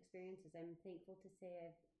powerful life experiences. I'm thankful to say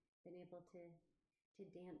I've been able to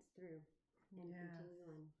dance through and continue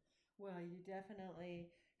on. Well, you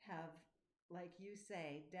definitely have, like you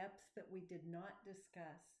say, depths that we did not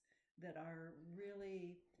discuss, that are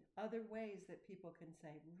really other ways that people can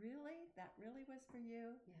say, really? That really was for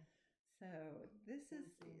you? Yeah. So this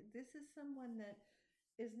is someone that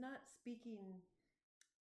is not speaking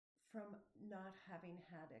from not having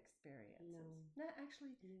had experiences. No,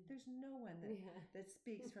 actually, there's no one that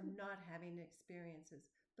speaks from not having experiences.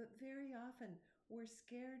 But very often we're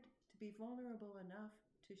scared to be vulnerable enough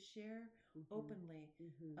to share openly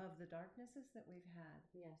of the darknesses that we've had.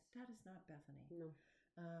 Yes. That is not Bethany. No.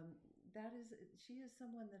 She is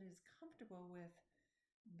someone that is comfortable with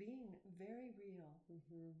being very real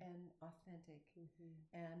and authentic,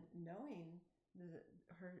 and knowing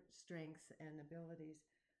her strengths and abilities.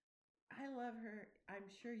 I love her. I'm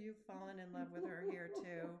sure you've fallen in love with her here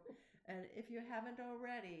too. And if you haven't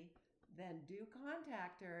already, then do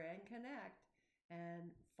contact her and connect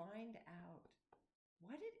and find out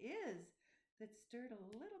what it is that stirred a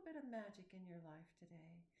little bit of magic in your life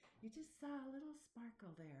today. You just saw a little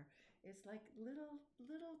sparkle there. It's like little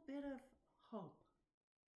bit of hope,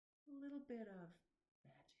 a little bit of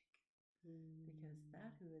magic. Because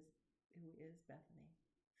that who is Bethany.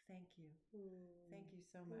 Thank you. Thank you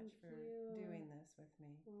so much for doing this with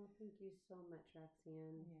me. Oh, thank you so much,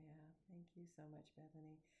 Roxanne. Yeah, thank you so much,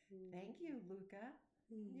 Bethany. Thank you, Luca.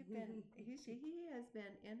 He has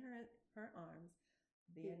been in her arms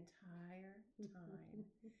the entire time.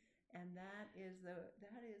 And that is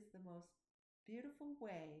the most beautiful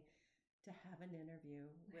way to have an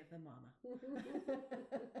interview with a mama.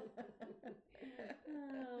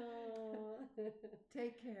 Oh.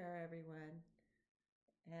 Take care, everyone.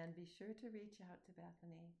 And be sure to reach out to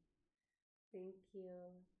Bethany. Thank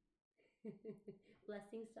you.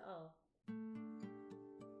 Blessings to all.